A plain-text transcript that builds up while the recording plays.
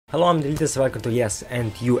Hello, I'm Delitas, welcome to Yes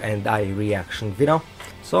and You and I reaction video.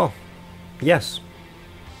 So, yes,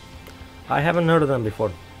 I haven't heard of them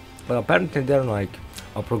before, but apparently they're like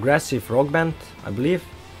a progressive rock band, I believe,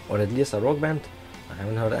 or at least a rock band. I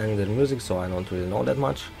haven't heard any of their music, so I don't really know that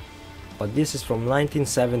much. But this is from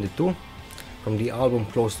 1972, from the album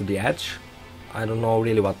Close to the Edge. I don't know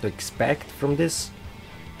really what to expect from this,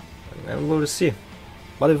 and we'll see.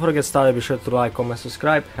 But before I get started, be sure to like, comment,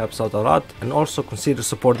 subscribe, helps out a lot, and also consider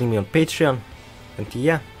supporting me on Patreon. And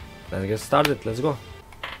yeah, let's get started, let's go.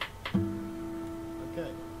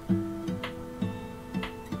 Okay.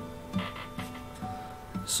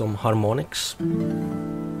 Some harmonics.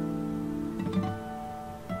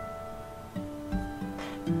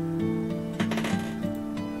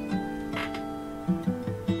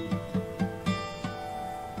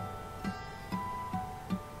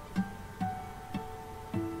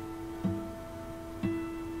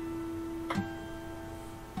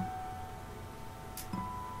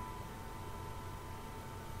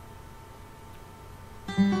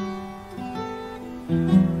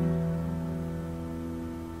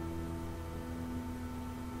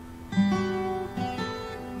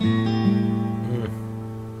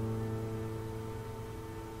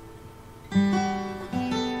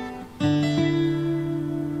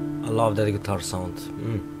 I love that guitar sound.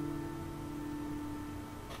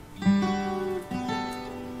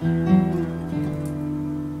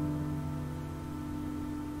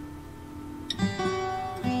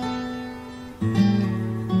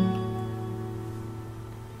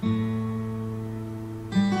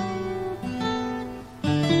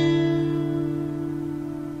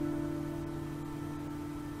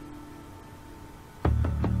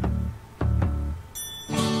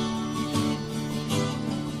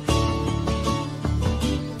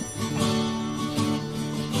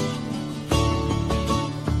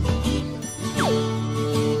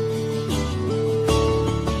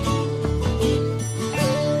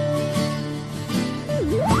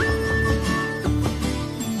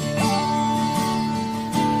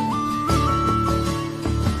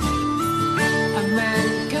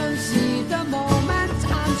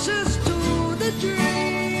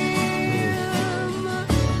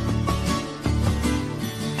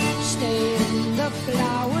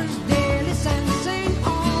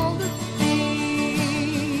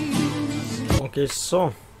 Okay,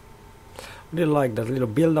 so really like that little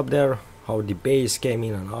build up there, how the bass came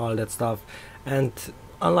in and all that stuff, and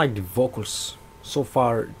I like the vocals so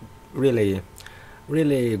far. Really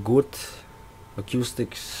good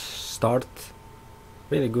acoustic start,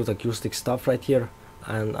 really good acoustic stuff right here,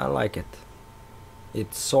 and I like it.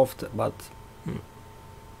 It's soft, but I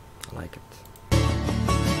like it.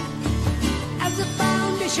 As a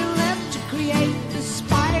foundation left to create the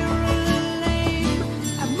spiral lane,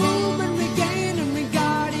 a movement regained and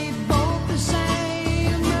regarded both the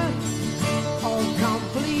same, all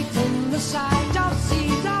complete in the sight of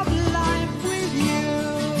seeds of life with you.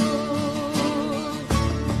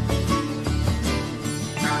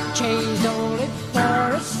 Changed only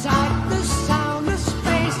for a sight, the sound, the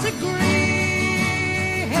space agreed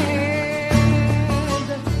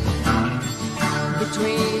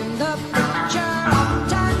between the picture of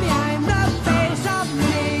time behind the face of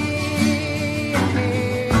me.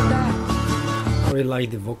 I really like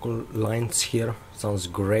the vocal lines here, sounds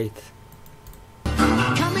great.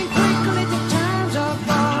 Coming quickly to terms of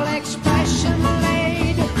all expression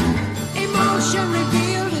laid, emotion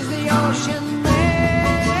revealed is the ocean made,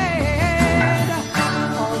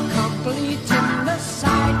 all complete in the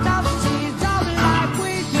sight of seeds of life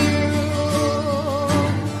with you.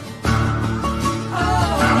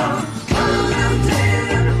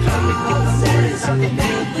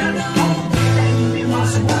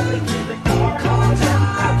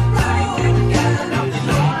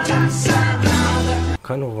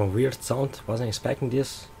 Kind of a weird sound, wasn't expecting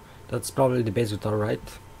this. That's probably the bass guitar, right?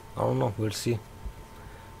 I don't know, we'll see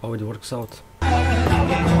how it works out.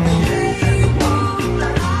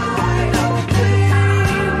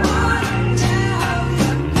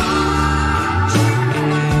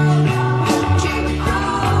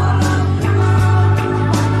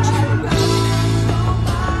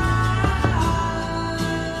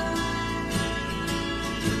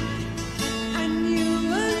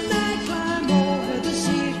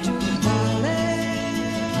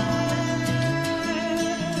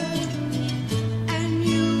 And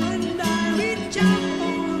you and I reach out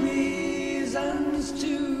for me.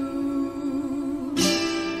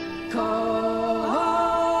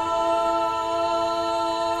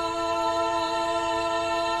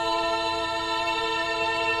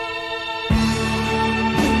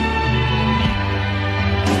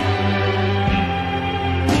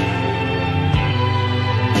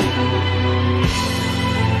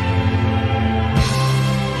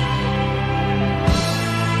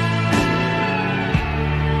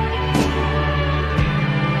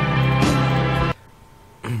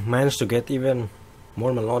 managed to get even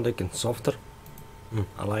more melodic and softer.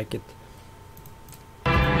 I like it.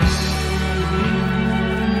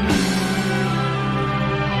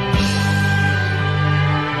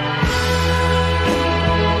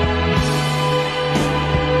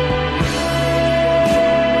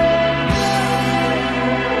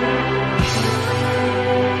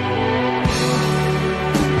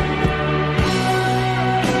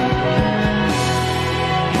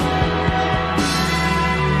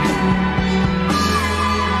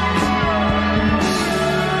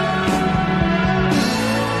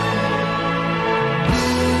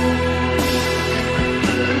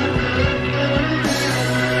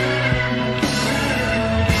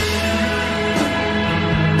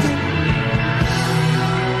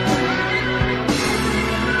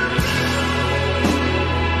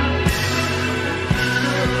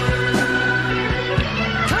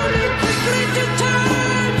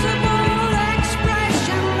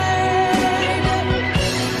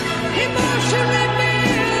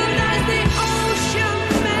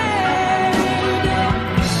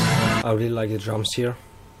 I really like the drums here.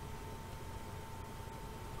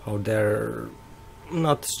 How they're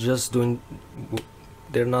not doing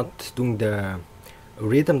the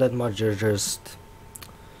rhythm that much, they're just,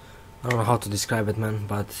 I don't know how to describe it, man,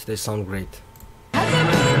 but they sound great.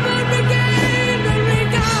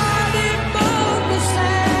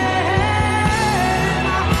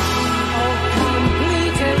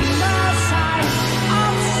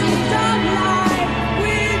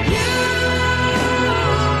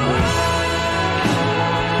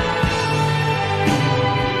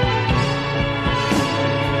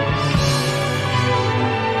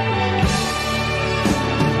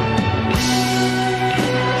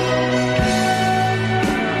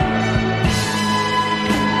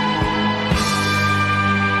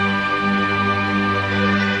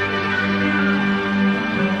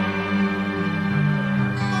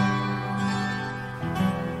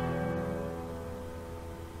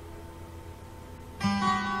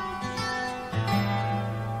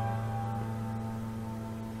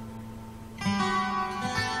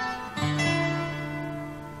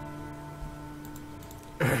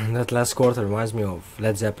 That last quarter reminds me of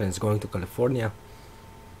Led Zeppelin's Going to California,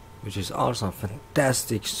 which is also a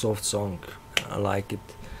fantastic soft song. I like it.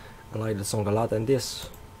 I like the song a lot, and this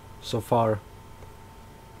so far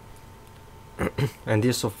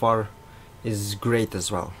is great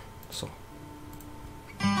as well. So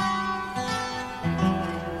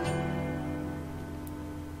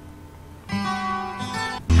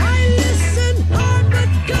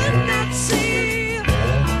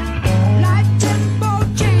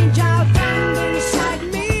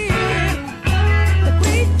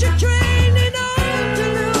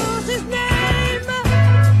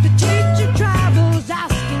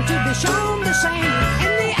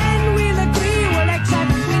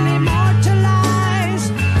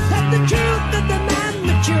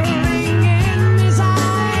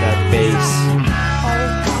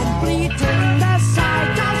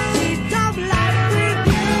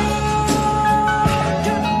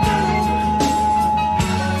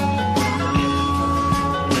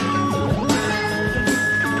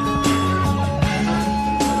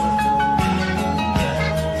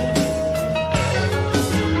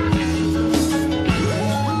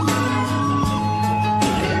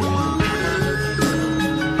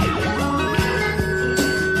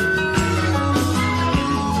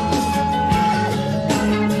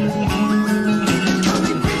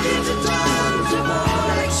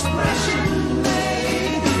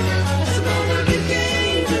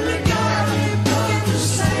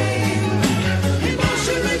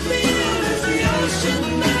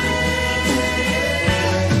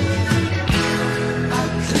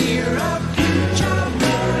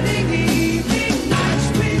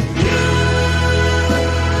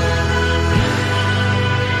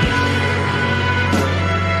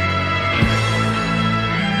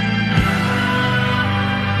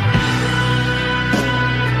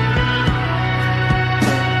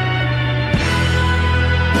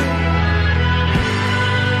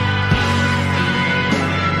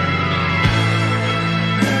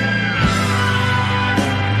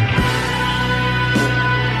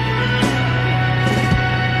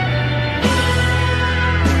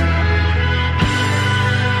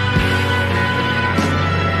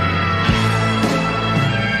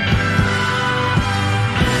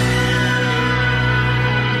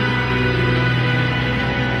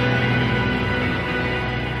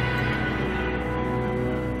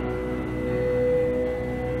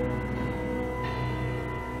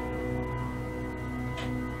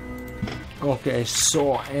okay,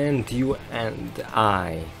 so and you and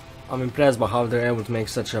I I'm impressed by how they're able to make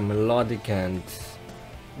such a melodic and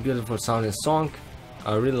beautiful sounding song.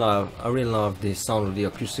 I really love the sound of the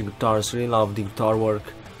acoustic guitars, really love the guitar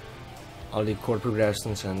work, all the chord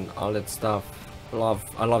progressions and all that stuff. I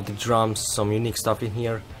love the drums, some unique stuff in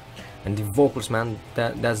here, and the vocals, man,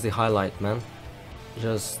 that's the highlight, man.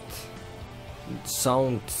 Just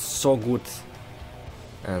sound so good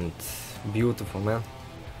and beautiful, man.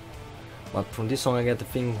 But from this song I get the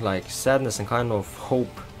thing like sadness and kind of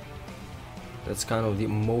hope. That's kind of the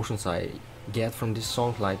emotions I get from this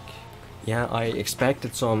song. Like, yeah, I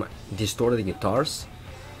expected some distorted guitars,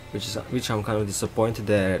 which I'm kind of disappointed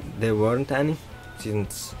that there weren't any,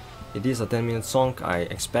 since it is a 10-minute song. I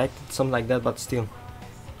expected something like that, but still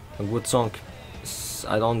a good song.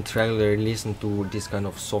 I don't regularly listen to this kind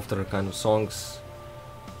of softer kind of songs,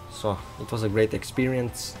 so it was a great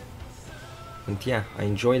experience. And yeah, I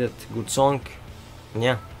enjoyed it. Good song. And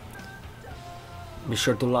yeah, be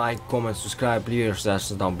sure to like, comment, subscribe, leave your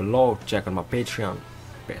suggestions down below, check out my Patreon.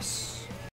 Peace.